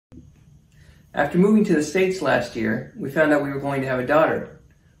After moving to the States last year, we found out we were going to have a daughter.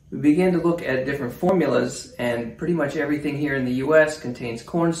 We began to look at different formulas, and pretty much everything here in the US contains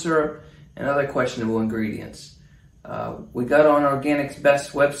corn syrup and other questionable ingredients. We got on Organic's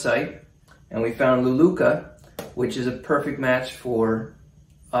Best website and we found Loulouka, which is a perfect match for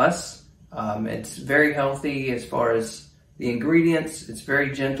us. It's very healthy as far as the ingredients. It's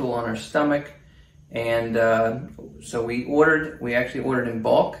very gentle on our stomach, and so we actually ordered in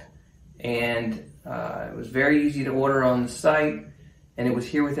bulk, and it was very easy to order on the site, and it was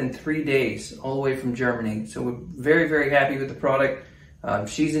here within 3 days, all the way from Germany. So we're very, very happy with the product.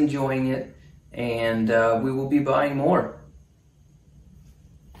 She's enjoying it, and we will be buying more.